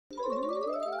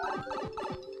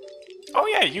Oh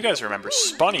yeah, you guys remember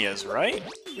Spunnias, right?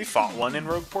 We fought one in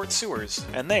Rogueport Sewers,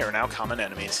 and they are now common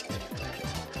enemies.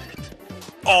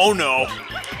 Oh no!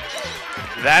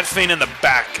 That thing in the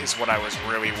back is what I was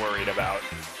really worried about.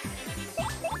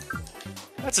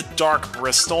 That's a Dark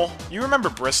Bristol. You remember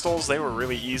Bristols? They were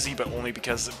really easy, but only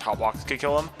because Pop Blocks could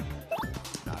kill them.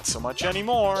 Not so much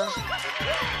anymore.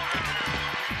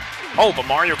 Oh, but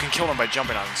Mario can kill them by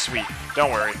jumping on them. Sweet.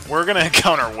 Don't worry. We're gonna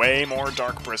encounter way more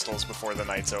Dark Bristols before the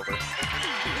night's over.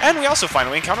 And we also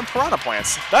finally encountered Piranha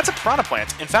Plants. That's a Piranha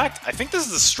Plant. In fact, I think this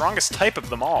is the strongest type of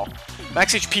them all.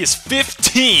 Max HP is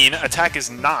 15, attack is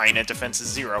 9, and defense is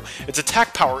 0. Its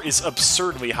attack power is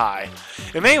absurdly high.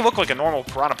 It may look like a normal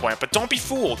Piranha Plant, but don't be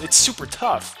fooled. It's super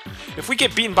tough. If we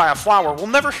get beaten by a flower, we'll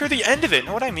never hear the end of it.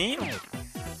 Know what I mean?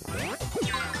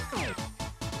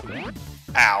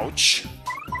 Ouch.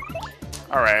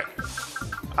 Alright.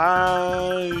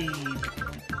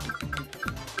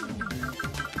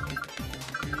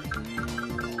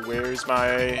 Where's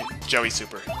my Joey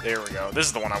Super? There we go. This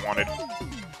is the one I wanted.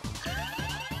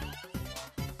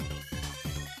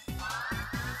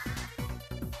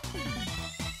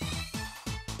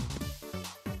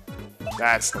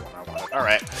 That's the one I wanted.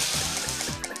 Alright.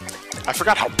 I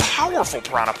forgot how powerful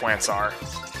Piranha Plants are.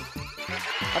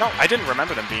 I didn't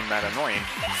remember them being that annoying.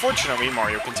 Fortunately,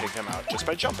 Mario can take them out just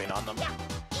by jumping on them.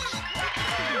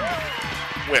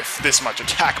 With this much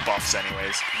attack buffs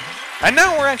anyways. And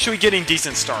now we're actually getting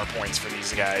decent star points for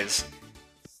these guys.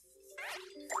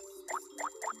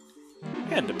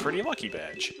 And a pretty lucky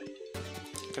badge.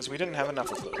 Because we didn't have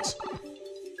enough of those.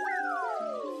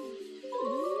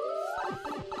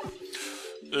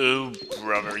 Oh,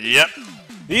 brother, yep.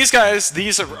 These guys,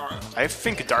 these are... I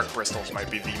think Dark Bristles might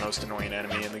be the most annoying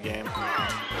enemy in the game.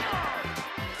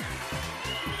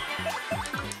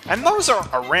 And those are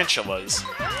Tarantulas.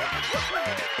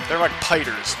 They're like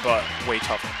Piters, but way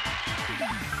tougher.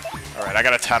 Alright, I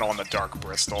got a tattle on the Dark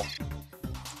Bristle.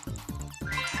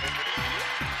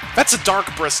 That's a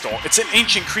Dark Bristle. It's an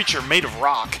ancient creature made of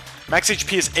rock. Max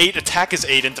HP is 8, attack is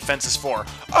 8, and defense is 4.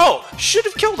 Oh! Should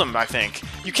have killed him, I think.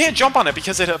 You can't jump on it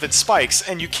because of its spikes,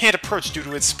 and you can't approach due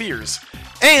to its spears.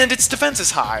 And its defense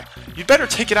is high. You'd better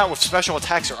take it out with special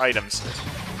attacks or items.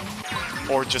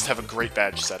 Or just have a great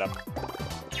badge set up.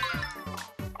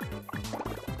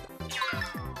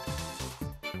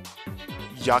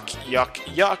 Yuck, yuck,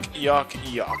 yuck, yuck,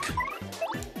 yuck.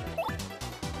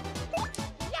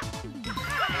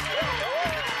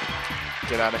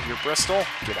 Get out of here, Bristol.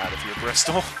 Get out of here,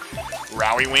 Bristol.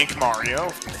 Rowie Wink Mario.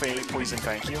 Please and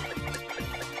thank you.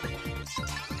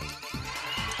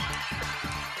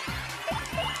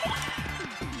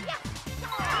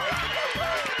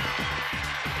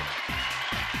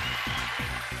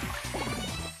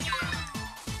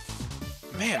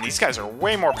 Man, these guys are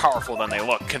way more powerful than they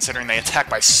look, considering they attack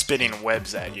by spitting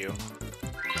webs at you.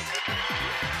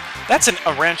 That's an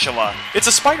Tarantula. It's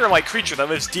a spider-like creature that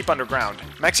lives deep underground.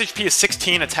 Max HP is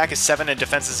 16, attack is 7, and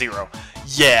defense is 0.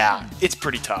 Yeah, it's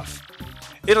pretty tough.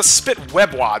 It'll spit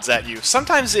web wads at you.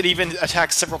 Sometimes it even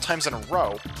attacks several times in a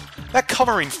row. That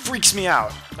coloring freaks me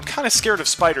out. I'm kind of scared of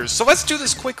spiders, so let's do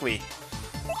this quickly.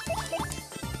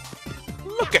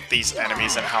 Look at these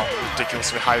enemies and how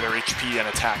ridiculously high their HP and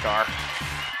attack are.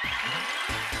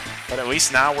 But at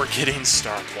least now we're getting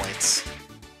star points.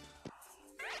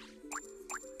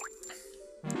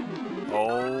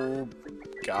 Oh,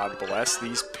 God bless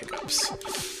these pickups.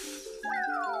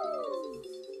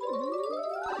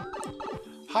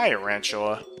 Hi,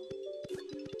 Tarantula.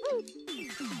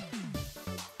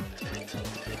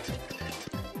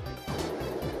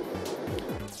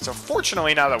 So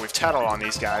fortunately, now that we've tattled on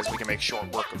these guys, we can make short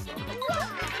work of them.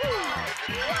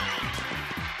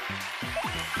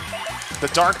 The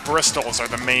Dark Bristles are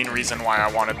the main reason why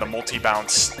I wanted the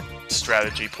multi-bounce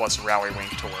strategy plus Rally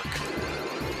Wink to work.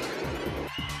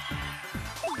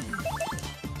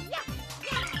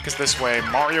 Because this way,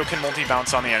 Mario can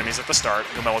multi-bounce on the enemies at the start,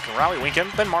 Gumelo can Rally Wink him,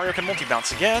 then Mario can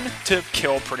multi-bounce again to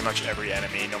kill pretty much every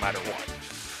enemy, no matter what.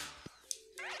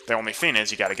 The only thing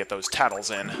is, you gotta get those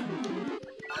tattles in.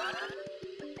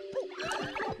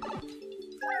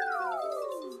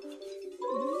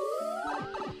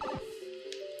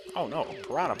 Oh no,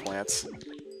 Piranha Plants.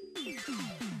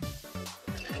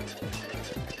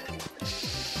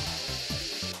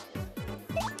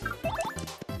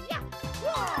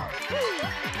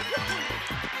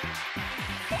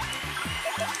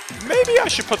 Maybe I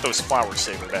should put those Flower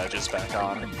Saber badges back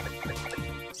on.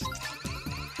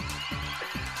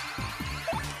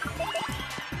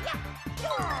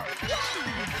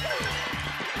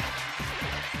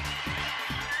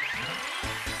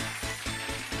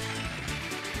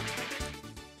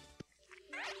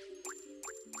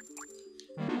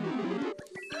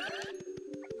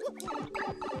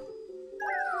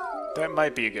 That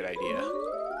might be a good idea.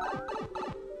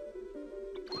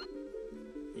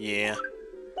 Yeah.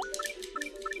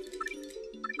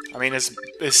 I mean, as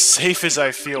safe as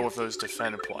I feel with those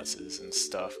defend pluses and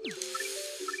stuff.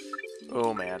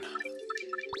 Oh, man.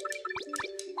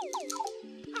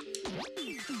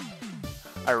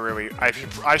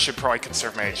 I should probably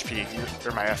conserve my HP,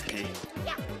 or my FP.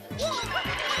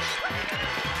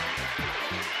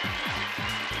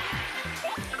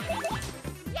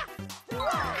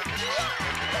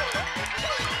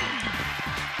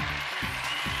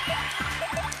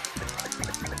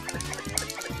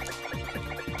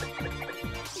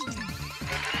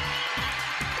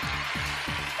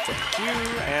 Thank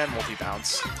you, and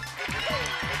multi-bounce.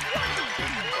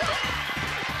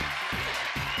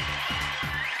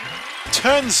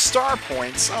 $10 star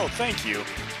points! Oh, thank you.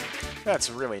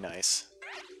 That's really nice.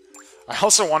 I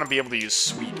also want to be able to use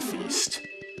Sweet Feast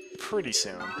pretty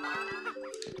soon.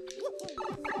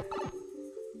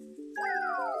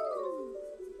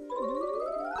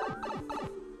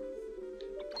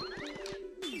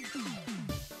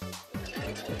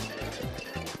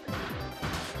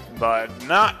 But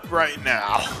not right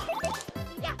now.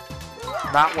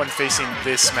 Not when facing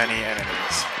this many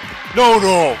enemies. No,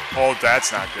 no! Oh,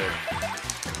 that's not good.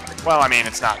 Well, I mean,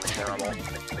 it's not terrible.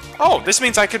 Oh, this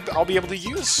means I'll be able to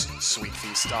use Sweet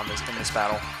Feast in this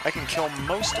battle. I can kill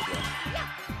most of them.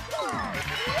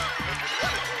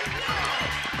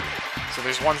 So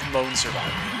there's one lone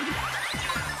survivor.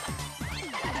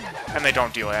 And they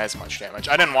don't deal as much damage.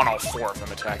 I didn't want all 4 of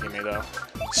them attacking me, though.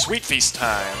 Sweet Feast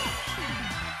time!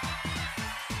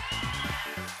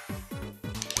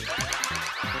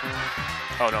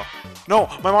 Oh, no. No!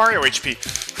 My Mario HP!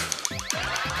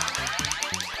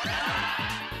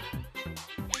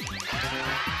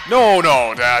 No,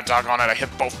 no! Doggone it, I hit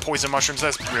both poison mushrooms.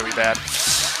 That's really bad.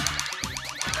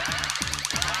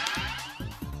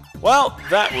 Well,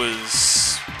 that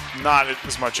was not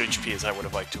as much HP as I would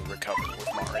have liked to recover with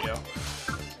Mario.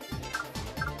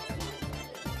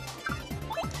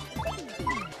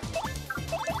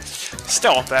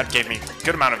 Still, that gave me a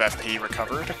good amount of FP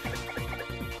recovered.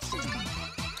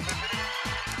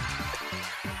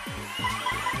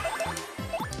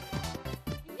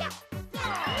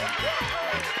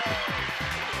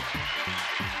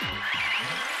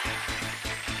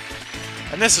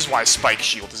 And this is why Spike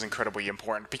Shield is incredibly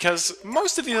important, because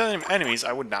most of the enemies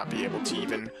I would not be able to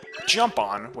even jump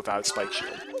on without Spike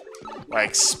Shield.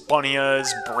 Like Spunnias,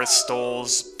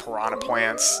 Bristols, Piranha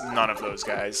Plants, none of those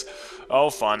guys. Oh,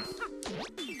 fun.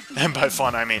 And by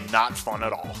fun, I mean not fun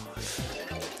at all.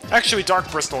 Actually,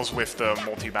 Dark Bristles with the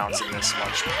multi-bounce and this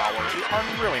much power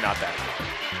are really not that good.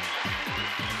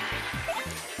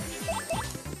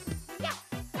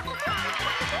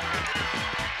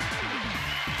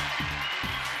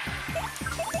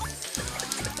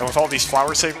 And with all these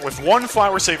Flower Saver, with 1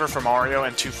 Flower Saver for Mario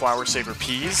and 2 Flower Saver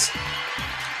Ps,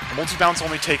 the multi-bounce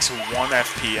only takes 1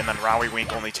 FP, and then Rowie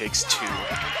Wink only takes 2.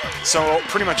 So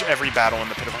pretty much every battle in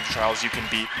the Pit of Hunter Trials you can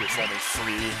beat with only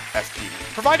 3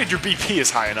 FP. Provided your BP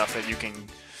is high enough that you can,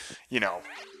 you know,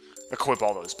 equip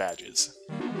all those badges.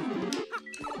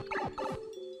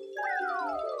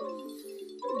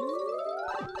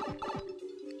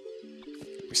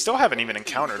 We still haven't even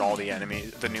encountered all the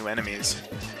new enemies.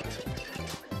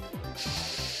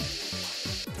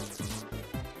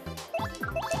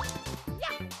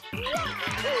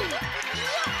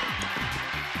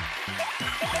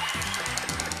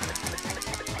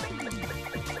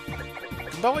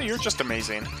 Gabella, you're just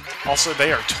amazing. Also,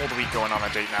 they are totally going on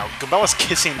a date now. Gabella's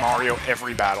kissing Mario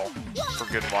every battle, for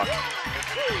good luck.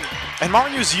 And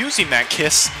Mario's using that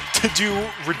kiss to do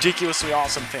ridiculously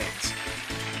awesome things.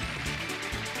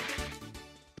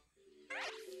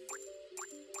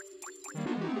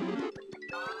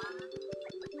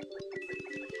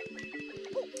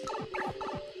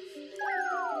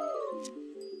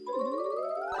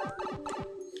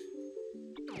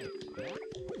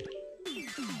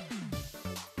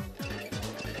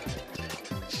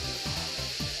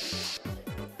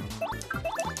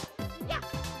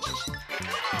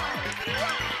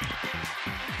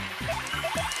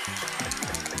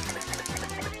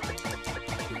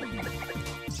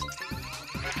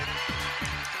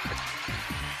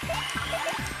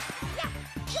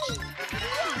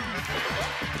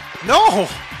 No!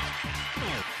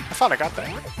 I thought I got that.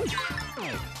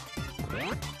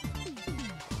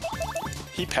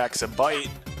 He packs a bite.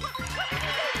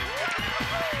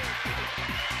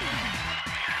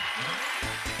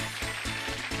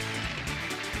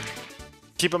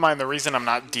 Keep in mind, the reason I'm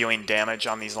not dealing damage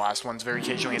on these last ones very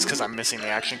occasionally is because I'm missing the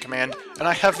action command, and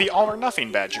I have the All or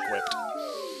Nothing badge equipped.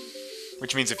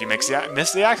 Which means if you miss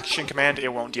the action command,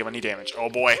 it won't deal any damage. Oh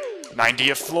boy.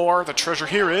 90th floor. The treasure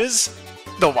here is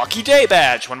the Lucky Day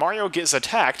badge. When Mario gets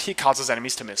attacked, he causes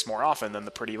enemies to miss more often than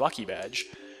the pretty lucky badge.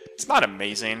 It's not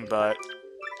amazing, but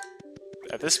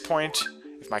at this point,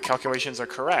 if my calculations are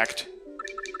correct,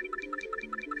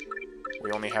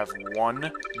 we only have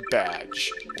one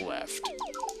badge left.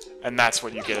 And that's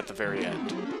what you get at the very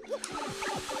end.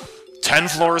 10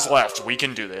 floors left. We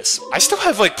can do this. I still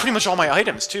have, like, pretty much all my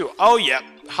items, too. Oh, yeah.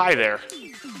 Hi there.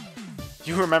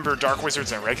 You remember Dark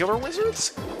Wizards and regular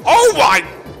wizards? Oh, my...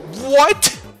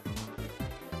 What?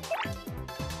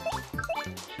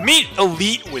 Meet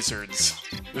Elite Wizards.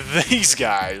 These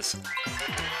guys.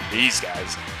 These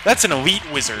guys. That's an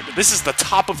Elite Wizard. This is the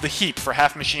top of the heap for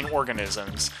half-machine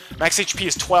organisms. Max HP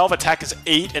is 12, attack is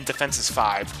 8, and defense is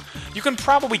 5. You can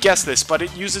probably guess this, but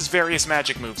it uses various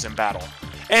magic moves in battle.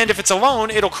 And if it's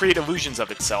alone, it'll create illusions of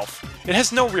itself. It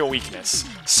has no real weakness.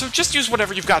 So just use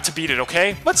whatever you've got to beat it,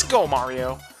 okay? Let's go,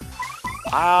 Mario.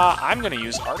 I'm gonna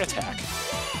use Art Attack.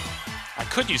 I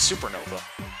could use Supernova,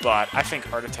 but I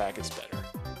think Art Attack is better.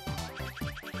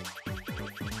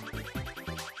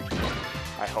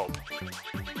 I hope.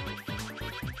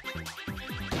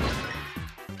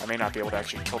 I may not be able to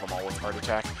actually kill them all with Art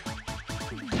Attack.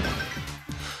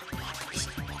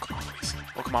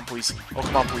 Oh, come on, please. Oh,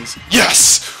 come on, please.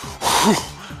 Yes! Whew.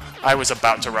 I was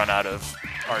about to run out of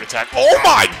Art Attack. Oh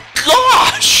my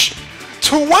gosh!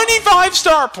 25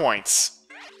 star points!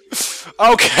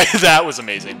 Okay, that was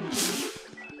amazing.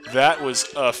 That was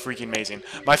freaking amazing.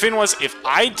 My thing was, if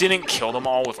I didn't kill them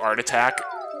all with Art Attack,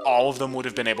 all of them would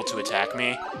have been able to attack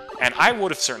me, and I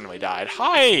would have certainly died.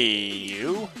 Hi,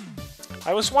 you!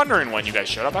 I was wondering when you guys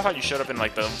showed up. I thought you showed up in,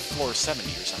 like, the floor 70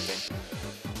 or something.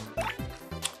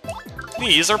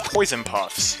 These are Poison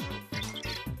Puffs.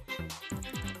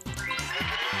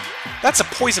 That's a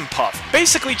Poison Puff.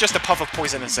 Basically just a puff of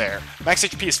poisonous air. Max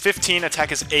HP is 15,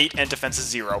 attack is 8, and defense is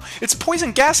 0. Its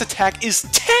poison gas attack is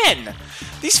 10!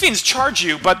 These fiends charge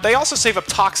you, but they also save up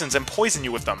toxins and poison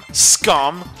you with them.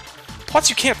 Scum! Plus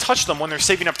you can't touch them when they're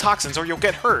saving up toxins or you'll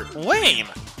get hurt. Lame!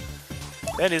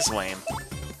 That is lame.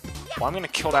 Well, I'm gonna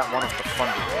kill that one with the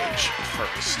Thunder Rage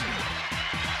first.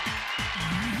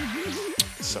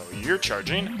 So you're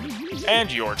charging,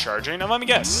 and you're charging, and let me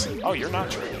guess. Oh, you're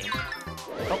not charging.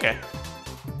 Okay.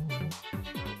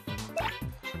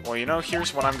 Well, you know,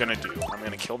 here's what I'm gonna do. I'm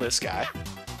gonna kill this guy.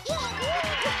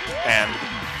 And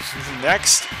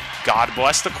next, God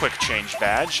bless the Quick Change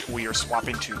badge, we are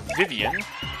swapping to Vivian,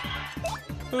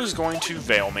 who's going to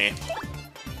veil me.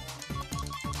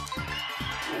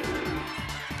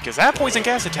 Because that poison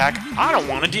gas attack, I don't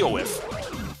want to deal with.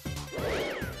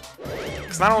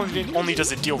 Because not only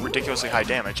does it deal ridiculously high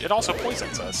damage, it also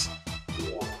poisons us.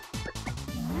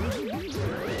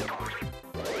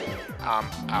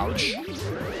 Ouch.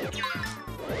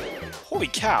 Holy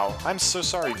cow, I'm so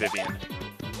sorry, Vivian.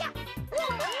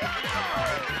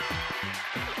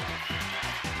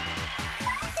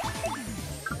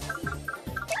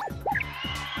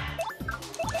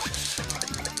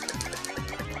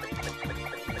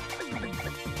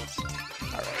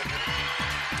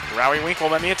 Rowie Wink will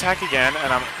let me attack again,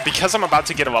 and because I'm about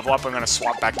to get a level up, I'm going to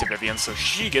swap back to Vivian so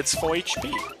she gets full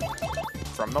HP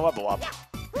from the level up.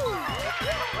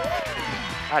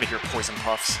 Out of here, Poison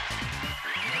Puffs.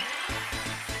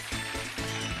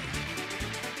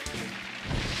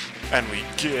 And we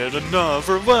get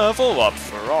another level up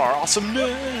for our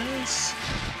awesomeness.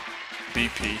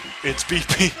 BP. It's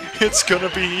BP. It's gonna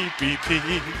be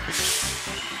BP.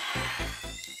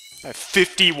 At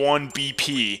 51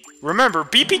 BP. Remember,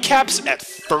 BP caps at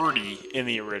 30 in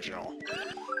the original.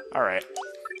 Alright.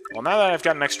 Well, now that I've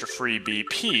got an extra free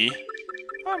BP,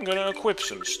 I'm gonna equip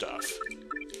some stuff.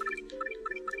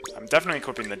 I'm definitely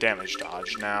equipping the damage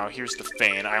dodge. Now, here's the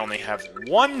Feign. I only have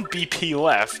 1 BP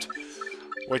left,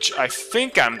 which I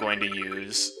think I'm going to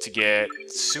use to get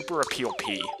Super Appeal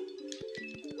P.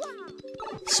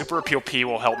 Super Appeal P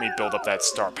will help me build up that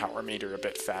star power meter a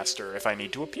bit faster if I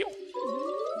need to appeal.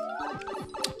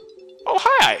 Oh,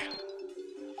 hi!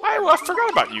 I forgot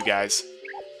about you guys.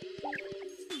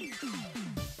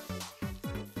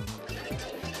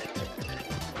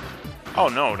 Oh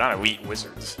no, not Elite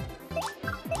Wizards.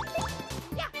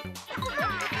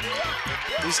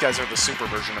 These guys are the super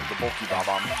version of the bulky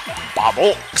Bob-omb.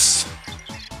 Bobolks!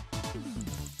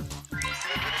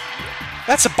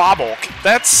 That's a Bobolk.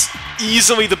 That's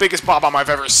easily the biggest Bob-omb I've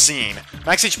ever seen.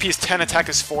 Max HP is 10, attack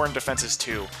is 4, and defense is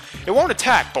 2. It won't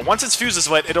attack, but once its fuse is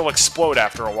lit, it'll explode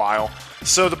after a while.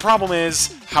 So the problem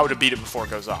is how to beat it before it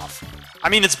goes off. I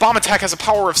mean, its bomb attack has a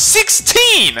power of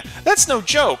 16! That's no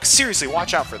joke. Seriously,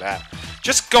 watch out for that.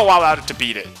 Just go all out to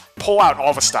beat it. Pull out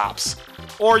all the stops.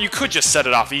 Or you could just set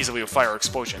it off easily with fire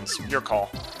explosions. Your call.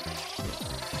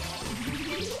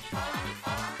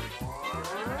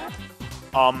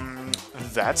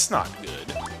 That's not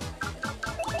good.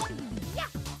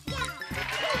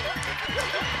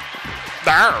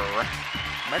 There!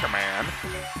 Mega Man.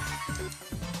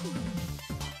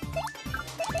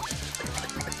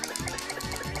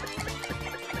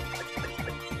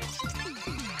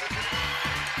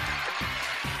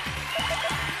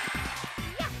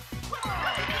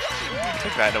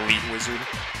 Take that, elite wizard.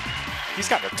 He's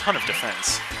got a ton of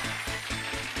defense.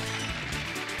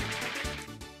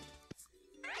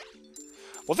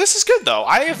 Well, this is good, though.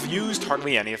 I have used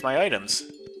hardly any of my items.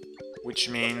 Which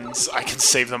means I can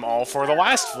save them all for the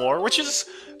last floor, which is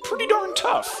pretty darn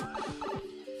tough.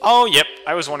 Oh, yep.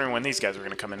 I was wondering when these guys were going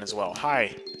to come in as well.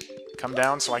 Hi. Come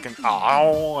down so I can...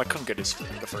 Oh, I couldn't get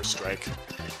the first strike.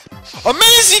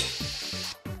 Amazing!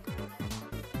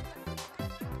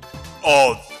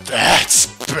 Oh, that's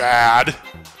bad.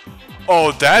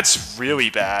 Oh, that's really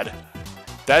bad.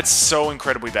 That's so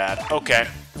incredibly bad. Okay.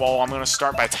 Well, I'm going to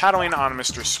start by tattling on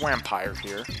Mr. Swampire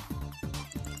here.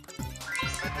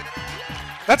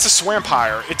 That's a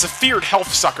Swampire. It's a feared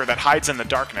health sucker that hides in the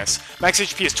darkness. Max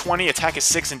HP is 20, attack is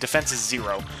 6, and defense is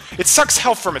 0. It sucks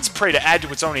health from its prey to add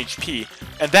to its own HP,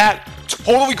 and that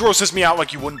totally grosses me out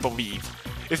like you wouldn't believe.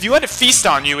 If you let it feast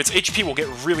on you, its HP will get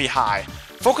really high.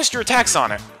 Focus your attacks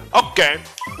on it. Okay,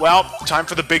 well, time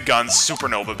for the big guns,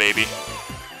 Supernova, baby.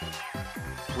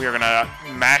 We are gonna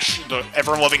mash the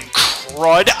ever-loving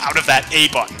crud out of that A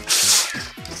button.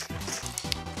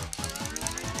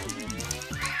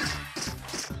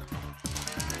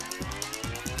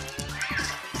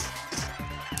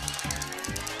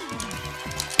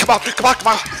 Come on, come on, come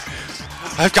on!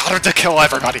 I've got to kill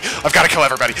everybody! I've got to kill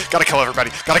everybody! Gotta kill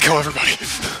everybody! Gotta kill everybody!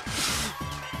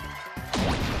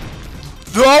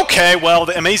 Okay, well,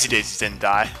 the Amazing Daisies didn't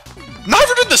die.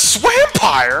 Neither did the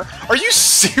Swampire! Are you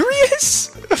serious?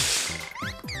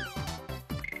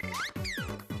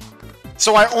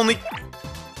 So I only...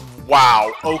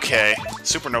 Wow, okay.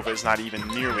 Supernova is not even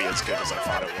nearly as good as I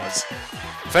thought it was.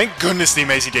 Thank goodness the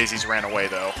Amazing Daisies ran away,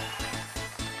 though.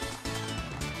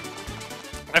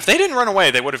 If they didn't run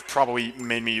away, they would have probably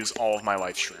made me use all of my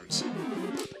life shrooms.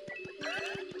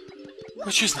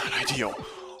 Which is not ideal.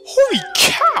 Holy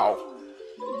cow!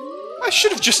 I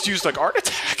should have just used, like, Art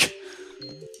Attack.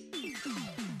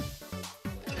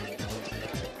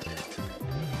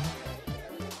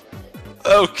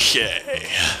 Okay.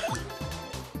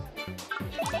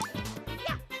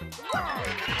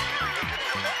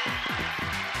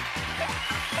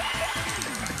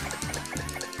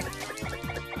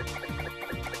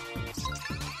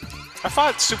 I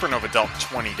thought Supernova dealt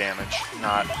 20 damage,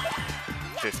 not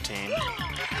 15.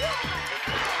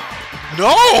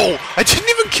 No! I didn't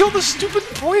even kill the stupid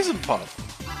Poison Puff!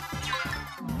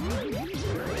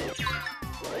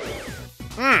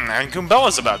 And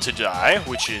Goombella's about to die,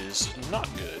 which is not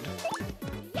good.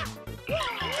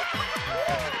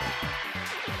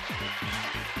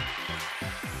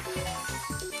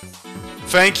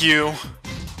 Thank you,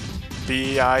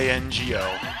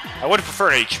 B-I-N-G-O. I would have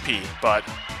preferred HP, but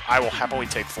I will happily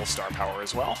take full star power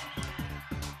as well.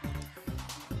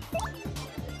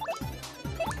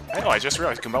 I know, I just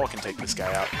realized Goombella can take this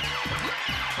guy out.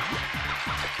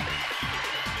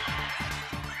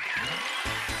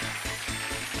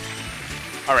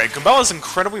 Alright, Goombella's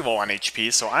incredibly low on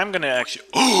HP, so I'm gonna actually...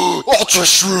 Ultra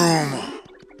Shroom!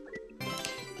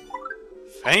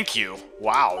 Thank you.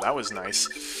 Wow, that was nice.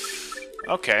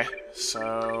 Okay,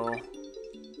 so...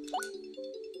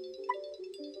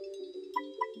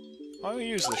 I'll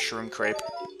use the Shroom Crepe.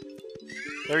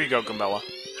 There you go, Goombella.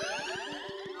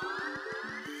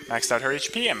 Maxed out her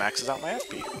HP and maxes out my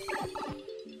FP.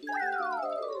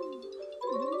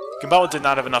 Goombella did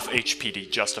not have enough HP to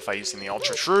justify using the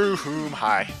Ultra Shroom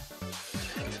High.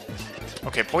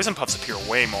 Okay, Poison Puffs appear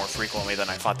way more frequently than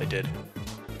I thought they did.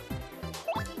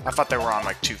 I thought they were on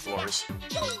like 2 floors.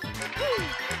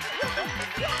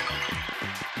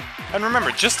 And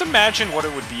remember, just imagine what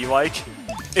it would be like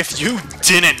if you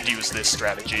didn't use this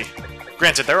strategy.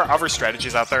 Granted, there are other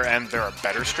strategies out there, and there are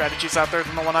better strategies out there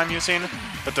than the one I'm using,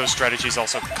 but those strategies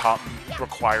also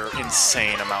require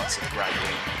insane amounts of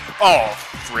grinding. Oh,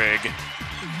 frig.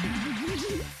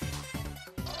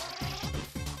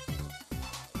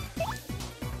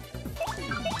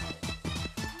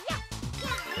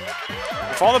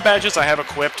 With all the badges I have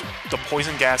equipped, the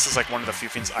poison gas is like one of the few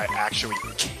things I actually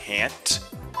can't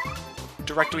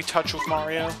directly touch with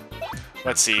Mario.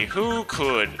 Let's see, who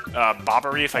could?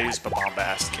 Bobbery, if I use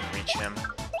Bombast, can reach him.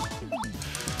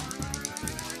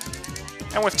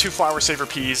 And with 2 Flower Saver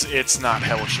Peas, it's not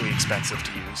hellishly expensive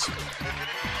to use.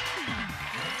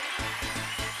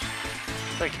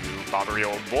 Thank you, bobbery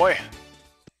old boy.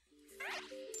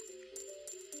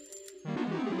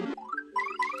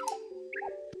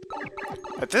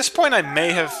 At this point, I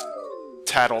may have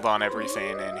tattled on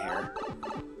everything in here.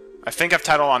 I think I've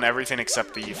tattled on everything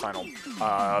except the final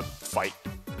fight.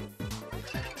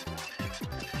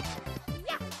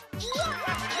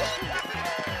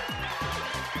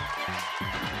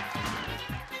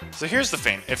 So here's the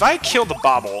thing. If I kill the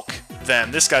Bobolk,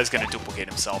 then this guy's going to duplicate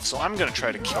himself. So I'm going to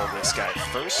try to kill this guy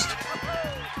first.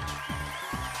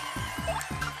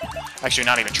 Actually,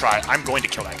 not even try. I'm going to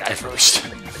kill that guy first.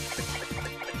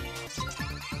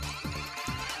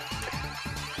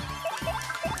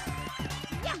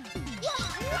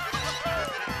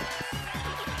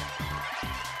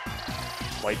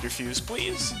 Light your fuse,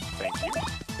 please. Thank you.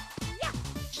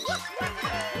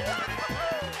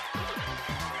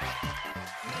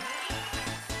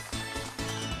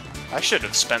 I should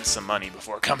have spent some money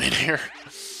before coming here.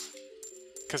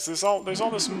 Because there's all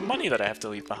this money that I have to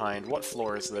leave behind. What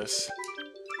floor is this?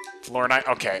 Floor 9?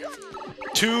 Okay.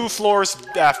 2 floors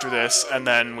after this, and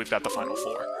then we've got the final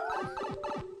floor.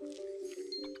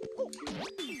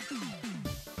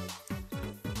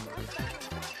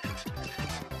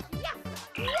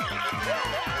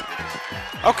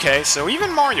 Okay, so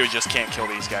even Mario just can't kill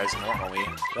these guys normally.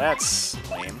 That's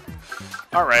lame.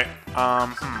 Alright,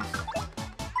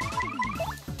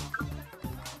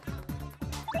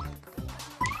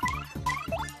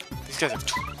 These guys have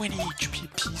 20 HP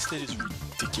apiece, that is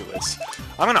ridiculous.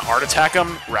 I'm gonna art attack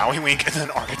them, rally wink, and then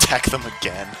art attack them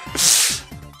again.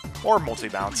 Or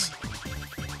multi-bounce.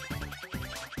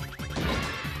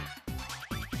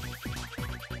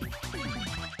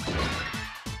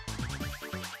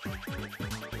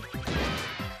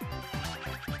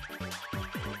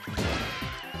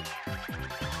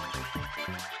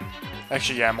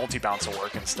 Actually, yeah, multi-bounce will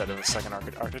work instead of a second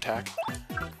art attack.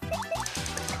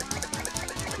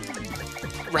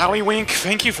 Rally Wink,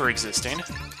 thank you for existing.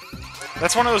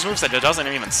 That's one of those moves that doesn't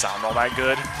even sound all that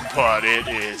good, but it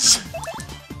is.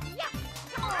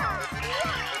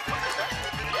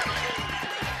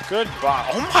 Goodbye.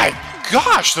 Oh my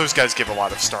gosh, those guys give a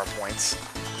lot of star points.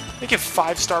 They give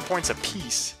 5 star points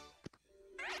apiece.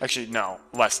 Actually, no,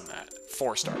 less than that.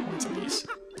 4 star points apiece.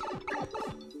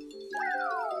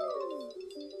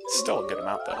 Still a good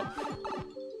amount, though.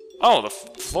 Oh, the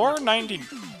floor 90...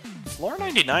 Floor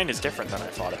 99 is different than I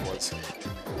thought it was.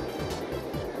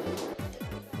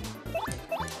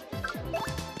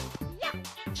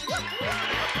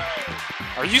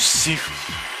 Are you serious?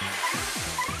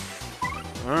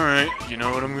 Alright, you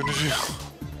know what I'm gonna do.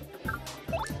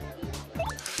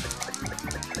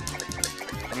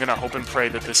 I'm gonna hope and pray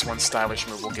that this one stylish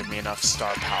move will give me enough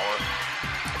star power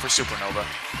for Supernova.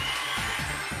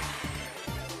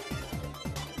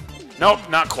 Nope,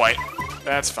 not quite.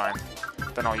 That's fine.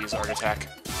 Then I'll use Art Attack.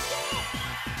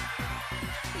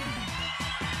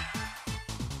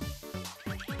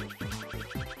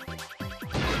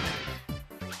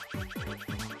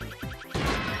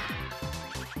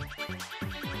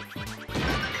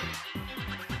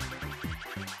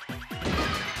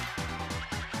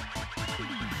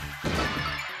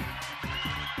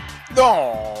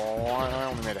 Oh, I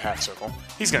only made a half circle.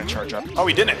 He's gonna charge up. Oh,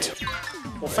 he didn't.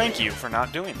 Well, thank you for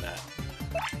not doing that.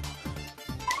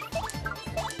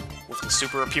 With the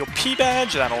Super Appeal P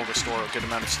badge, that'll restore a good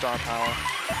amount of star power.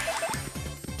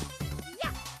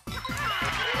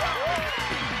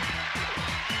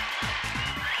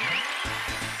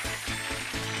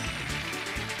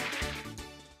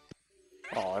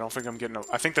 Oh, I don't think I'm getting a...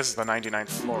 I think this is the 99th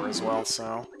floor as well,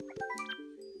 so...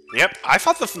 Yep, I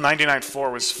thought the 99th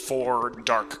floor was 4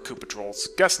 Dark Koopa Trolls.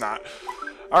 Guess not.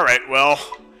 Alright, well,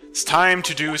 it's time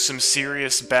to do some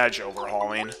serious badge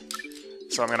overhauling.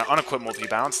 So I'm going to unequip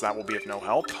Multi-Bounce, that will be of no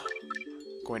help.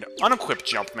 Going to unequip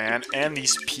Jumpman and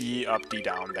these P up, D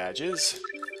down badges.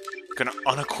 Going to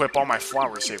unequip all my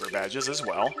Flower Saver badges as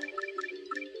well.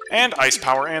 And Ice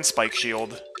Power and Spike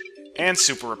Shield. And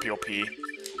Super Appeal P.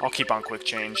 I'll keep on Quick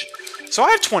Change. So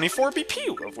I have 24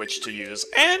 BP of which to use,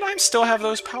 and I still have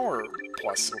those Power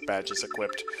Plus badges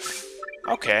equipped.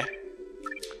 Okay.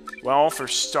 Well, for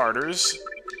starters,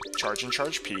 Charge and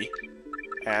Charge P,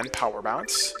 and Power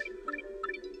Bounce,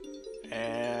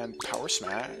 and Power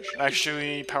Smash.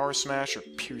 Actually, Power Smash or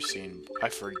Piercing, I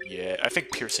forget. I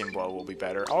think Piercing Blow will be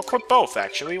better. I'll equip both,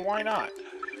 actually, why not?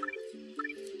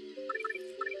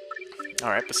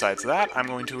 Alright, besides that, I'm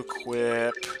going to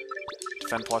equip...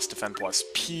 Defend plus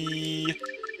P,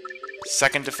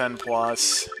 second Defend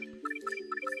plus,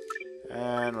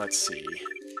 and let's see.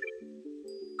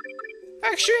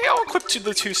 Actually, I'll equip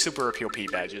the 2 Super Appeal P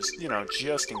badges, you know,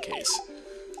 just in case.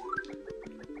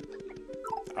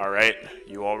 Alright,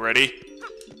 you all ready?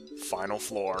 Final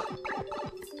floor.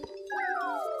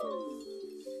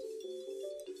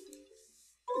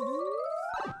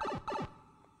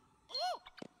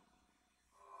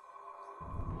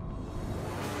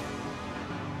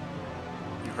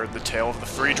 You heard the tale of the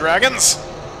three dragons?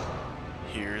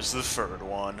 Here's the third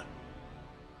one.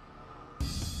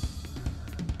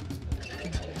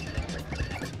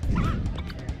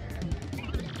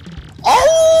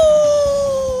 Oh!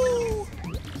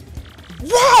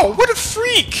 Wow, what a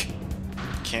freak!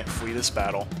 Can't flee this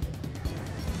battle.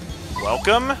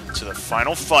 Welcome to the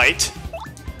final fight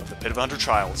of the Pit of 100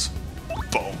 Trials,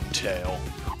 Bone Tail.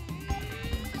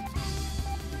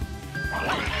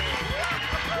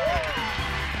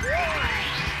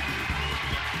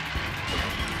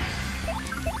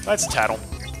 That's Tattle.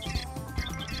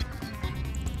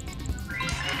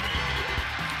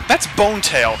 That's Bone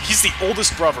Tail. He's the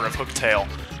oldest brother of Hooktail.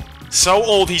 So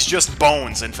old he's just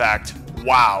bones, in fact.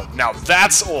 Wow, now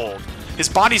that's old. His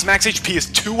body's max HP is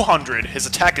 200, his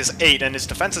attack is 8, and his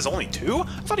defense is only 2? I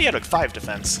thought he had a 5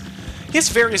 defense. He has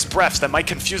various breaths that might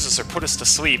confuse us or put us to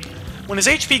sleep. When his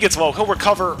HP gets low, he'll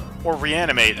recover or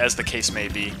reanimate, as the case may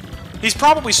be. He's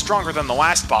probably stronger than the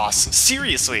last boss.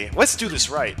 Seriously, let's do this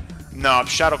right. No,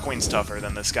 Shadow Queen's tougher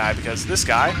than this guy, because this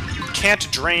guy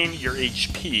can't drain your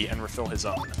HP and refill his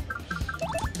own.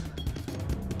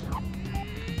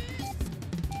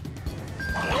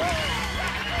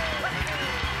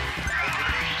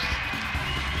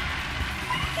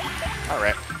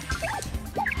 Alright.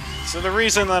 So the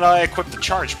reason that I equipped the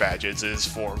charge badges is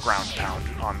for ground pound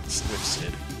with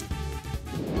Sid.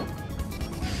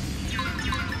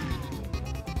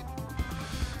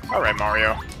 Alright,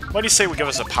 Mario. What do you say we give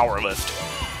us a power lift?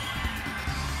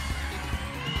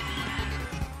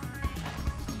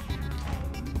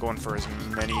 I'm going for as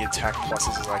many attack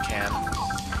pluses as I can.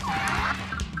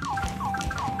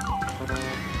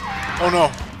 Oh no!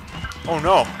 Oh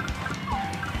no!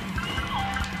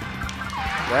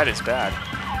 That is bad.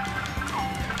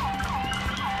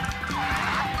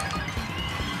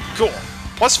 Cool.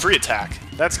 Plus free attack.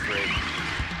 That's great.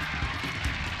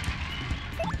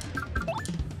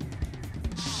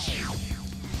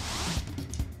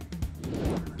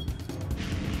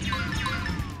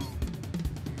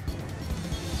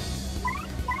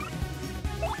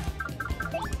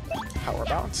 Power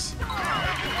bounce.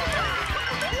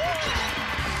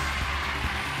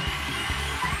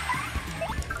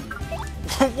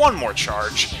 One more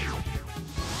charge.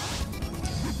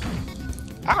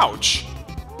 Ouch.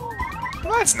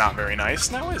 Well, that's not very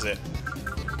nice, now is it?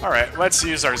 Alright, let's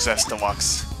use our Zest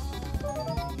Deluxe.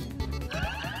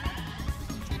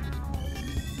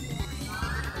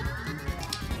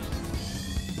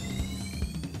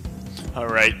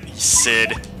 Alright,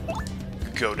 Sid.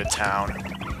 Go to town.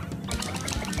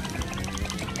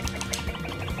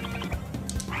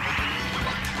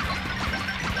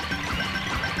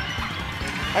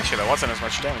 Actually, that wasn't as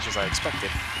much damage as I expected.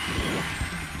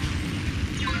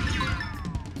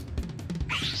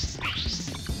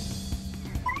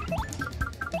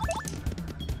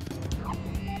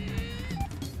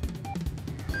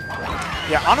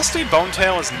 Yeah, honestly, Bone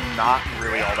Tail is not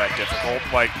really all that difficult.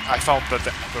 Like, I felt that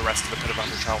the rest of the Pit of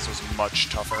 100 Trials was much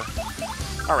tougher.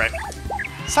 Alright.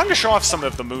 It's time to show off some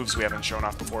of the moves we haven't shown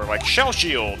off before, like Shell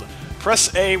Shield.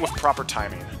 Press A with proper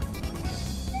timing.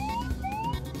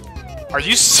 Are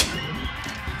you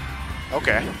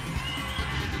Okay.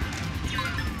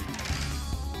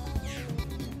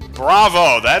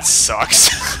 Bravo! That sucks.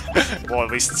 Well,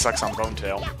 at least it sucks on Bone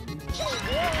Tail.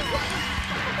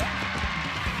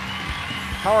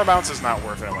 Power Bounce is not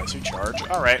worth it unless you charge.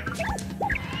 Alright.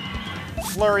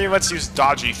 Flurry, let's use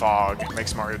Dodgy Fog. It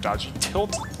makes Mario dodgy.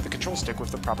 Tilt the control stick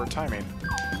with the proper timing.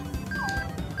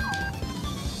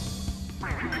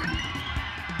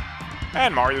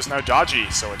 And Mario's now dodgy,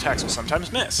 so attacks will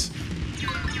sometimes miss.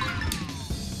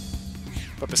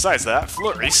 But besides that,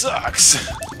 Flurry sucks!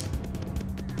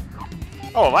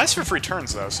 Oh, it lasts for 3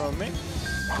 turns though, so maybe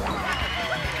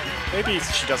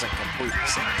she doesn't completely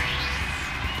suck.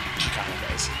 She kinda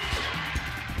does.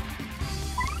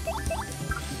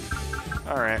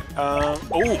 Alright,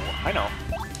 oh, I know.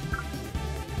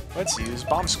 Let's use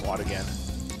Bomb Squad again.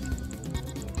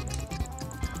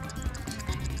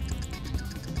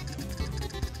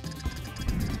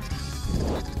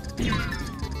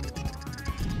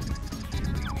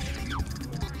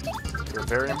 You're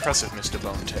very impressive, Mr.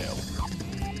 Bone Tail.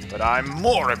 But I'm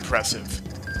more impressive.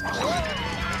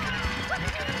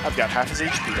 I've got half his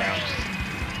HP down.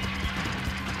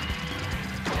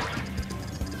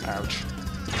 Ouch.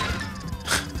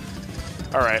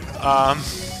 Alright,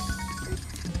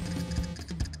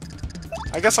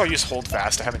 I guess I'll use hold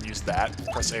fast. I haven't used that.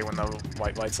 Press A when the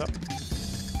light lights up.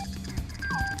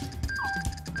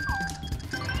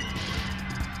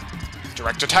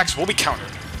 Direct attacks will be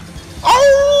countered.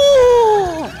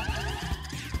 Oh!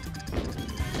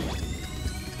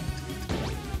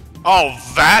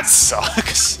 Oh, that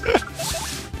sucks.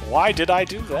 Why did I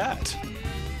do that?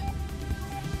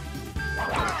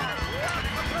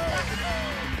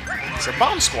 So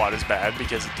Bomb Squad is bad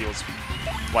because it deals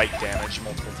light damage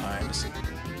multiple times.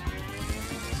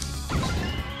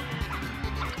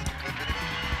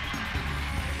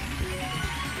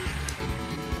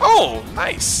 Oh,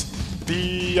 nice!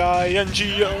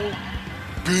 B-I-N-G-O.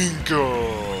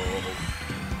 Bingo!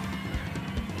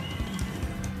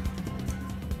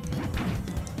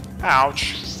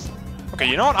 Ouch. Okay,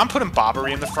 you know what? I'm putting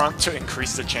Bobbery in the front to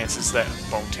increase the chances that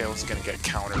Bonetail is gonna get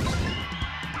countered.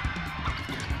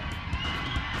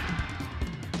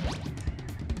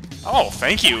 Oh,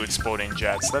 thank you, Exploding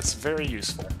Jets. That's very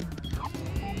useful.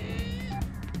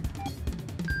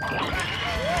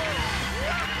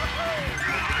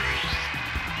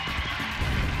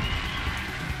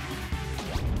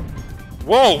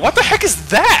 Whoa, what the heck is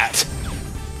that?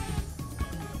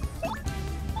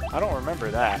 I don't remember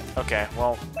that. Okay,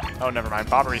 well... Oh, never mind.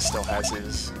 Bobbery still has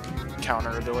his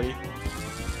counter ability.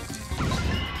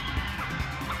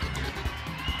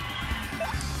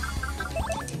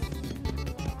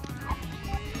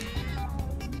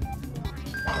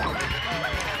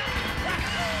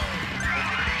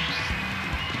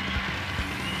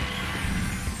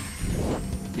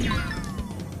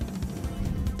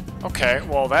 Okay,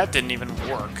 well that didn't even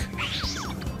work.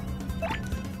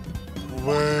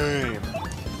 Lame.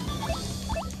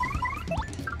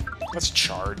 Let's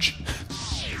charge.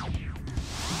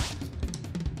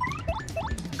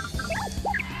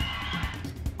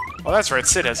 Oh, that's right,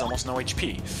 Sid has almost no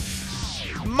HP.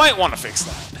 Might want to fix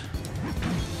that.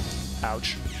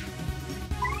 Ouch.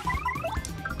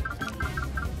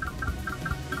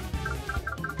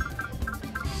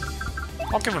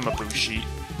 I'll give him a boost sheet.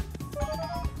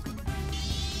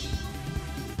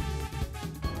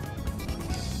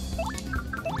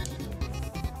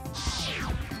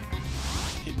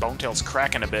 Bonetail's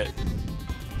cracking a bit.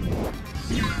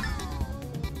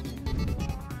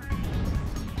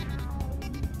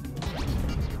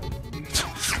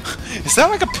 Is that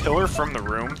like a pillar from the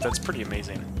room? That's pretty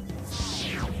amazing.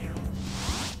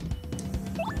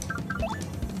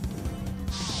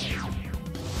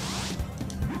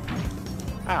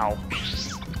 Ow.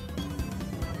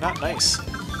 Not nice.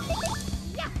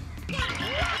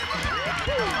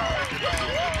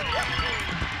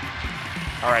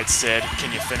 Alright, Sid,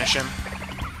 can you finish him?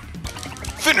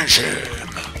 Finish him!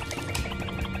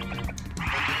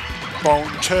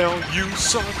 Bonetail, you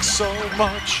suck so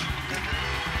much!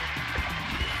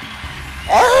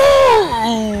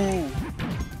 Oh!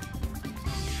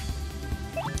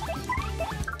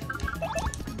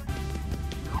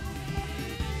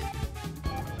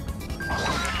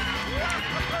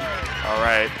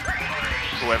 Alright.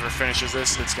 Whoever finishes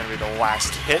this, it's gonna be the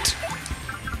last hit.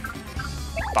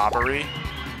 Bobbery.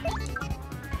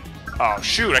 Oh,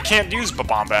 shoot, I can't use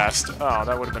Bombast. Oh,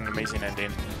 that would have been an amazing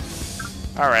ending.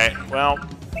 Alright, well...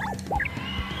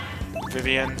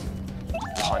 Vivian,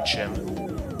 punch him.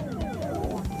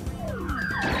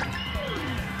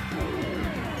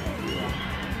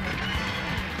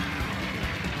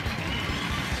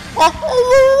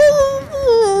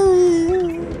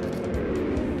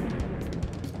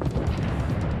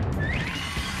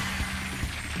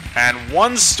 And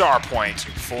 1 star point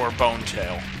for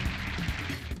Bonetail.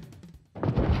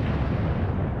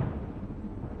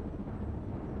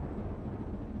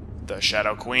 The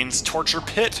Shadow Queen's torture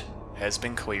pit has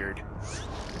been cleared.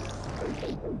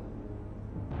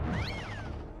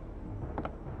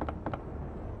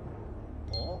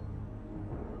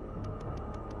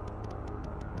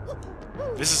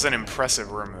 This is an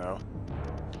impressive room, though.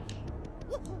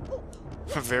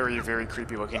 Very, very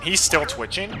creepy looking. He's still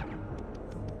twitching.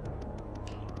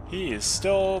 He is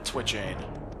still twitching.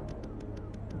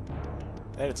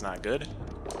 That is not good.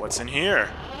 What's in here?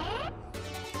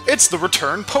 It's the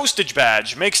Return Postage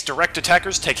Badge. Makes direct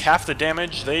attackers take half the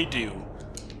damage they do.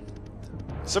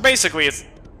 So basically, it's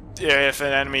if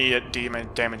an enemy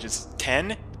damages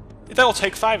 10, they'll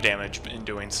take 5 damage in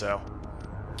doing so.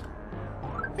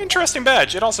 Interesting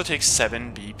badge. It also takes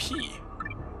 7 BP.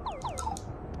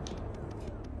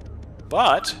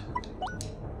 But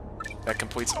that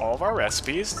completes all of our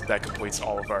recipes. That completes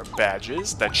all of our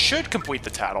badges. That should complete the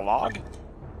catalog.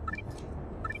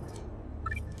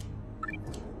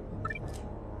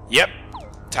 Yep,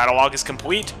 catalog is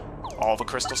complete. All the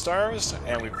crystal stars,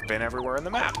 and we've been everywhere in the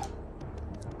map.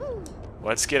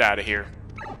 Let's get out of here.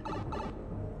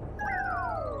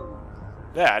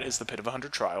 That is the Pit of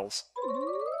 100 Trials.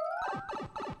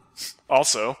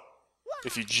 Also,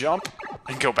 if you jump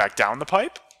and go back down the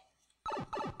pipe,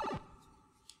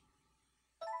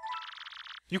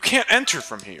 you can't enter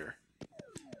from here.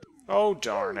 Oh,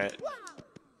 darn it.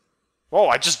 Whoa,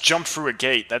 I just jumped through a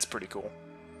gate. That's pretty cool.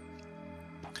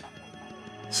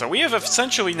 So we have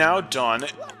essentially now done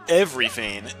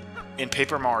everything in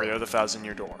Paper Mario: The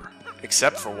Thousand-Year Door,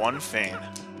 except for one thing.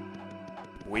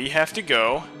 We have to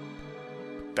go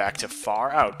back to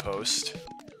Far Outpost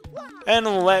and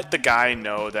let the guy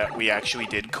know that we actually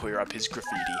did clear up his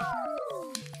graffiti.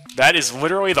 That is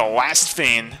literally the last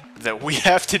thing that we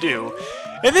have to do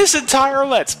in this entire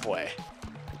Let's Play.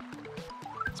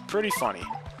 It's pretty funny.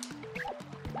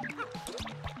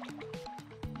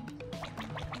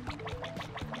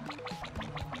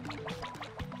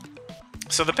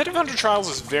 So the Pit of 100 Trials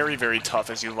is very, very tough,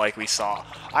 as you likely saw.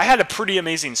 I had a pretty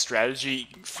amazing strategy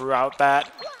throughout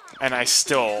that, and I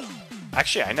still...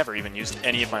 Actually, I never even used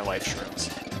any of my life shrooms.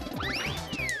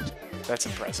 That's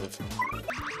impressive.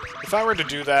 If I were to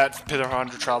do that Pit of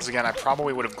 100 Trials again, I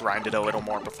probably would have grinded a little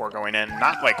more before going in.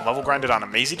 Not like level grinded on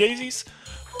Amazy Daisies,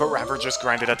 but rather just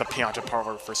grinded at the Pianta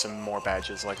Parlor for some more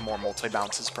badges, like more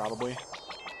multi-bounces probably.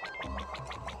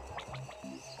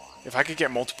 If I could get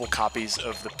multiple copies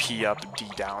of the P up, D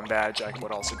down badge, I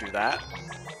would also do that.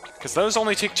 Because those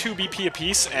only take 2 BP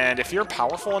apiece, and if you're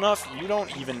powerful enough, you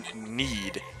don't even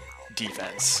need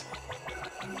defense.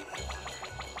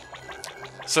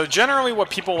 So generally what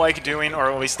people like doing,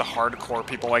 or at least the hardcore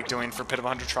people like doing for Pit of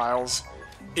 100 Trials,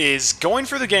 is going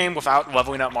through the game without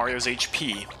leveling up Mario's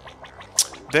HP,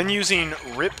 then using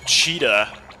Rip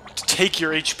Cheetah to take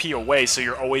your HP away so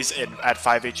you're always at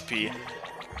 5 HP,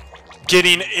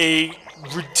 getting a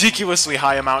ridiculously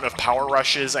high amount of power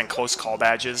rushes and close call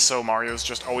badges, so Mario's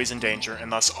just always in danger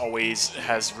and thus always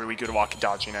has really good luck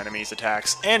dodging enemies'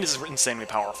 attacks and is insanely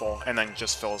powerful, and then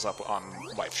just fills up on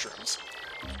life shrooms.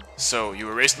 So, you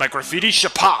erased my graffiti,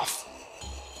 Shapoff!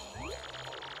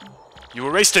 You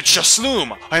erased it,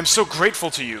 Shasloom! I am so grateful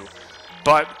to you!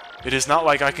 But, it is not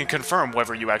like I can confirm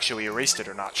whether you actually erased it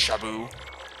or not, Shabu.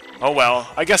 Oh well,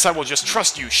 I guess I will just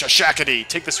trust you, Shashakity!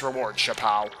 Take this reward,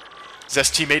 Shapow.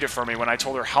 Zesty made it for me when I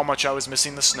told her how much I was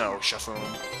missing the snow,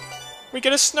 Shafoon. We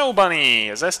get a snow bunny!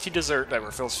 A zesty dessert that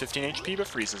refills 15 HP but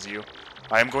freezes you.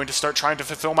 I am going to start trying to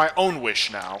fulfill my own wish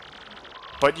now.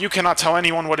 But you cannot tell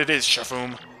anyone what it is,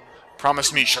 Shafoom.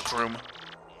 Promise me, Shakroom.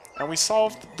 And we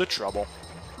solved the trouble.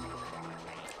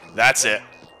 That's it.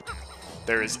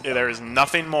 There is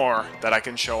nothing more that I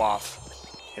can show off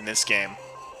in this game.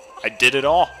 I did it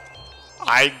all.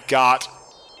 I got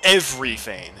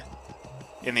everything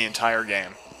in the entire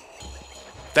game.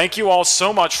 Thank you all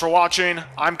so much for watching.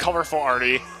 I'm Colorful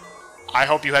Arty. I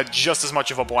hope you had just as much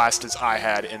of a blast as I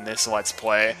had in this Let's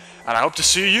Play, and I hope to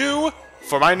see you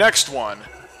for my next one.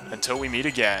 Until we meet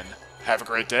again, have a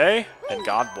great day, and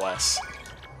God bless.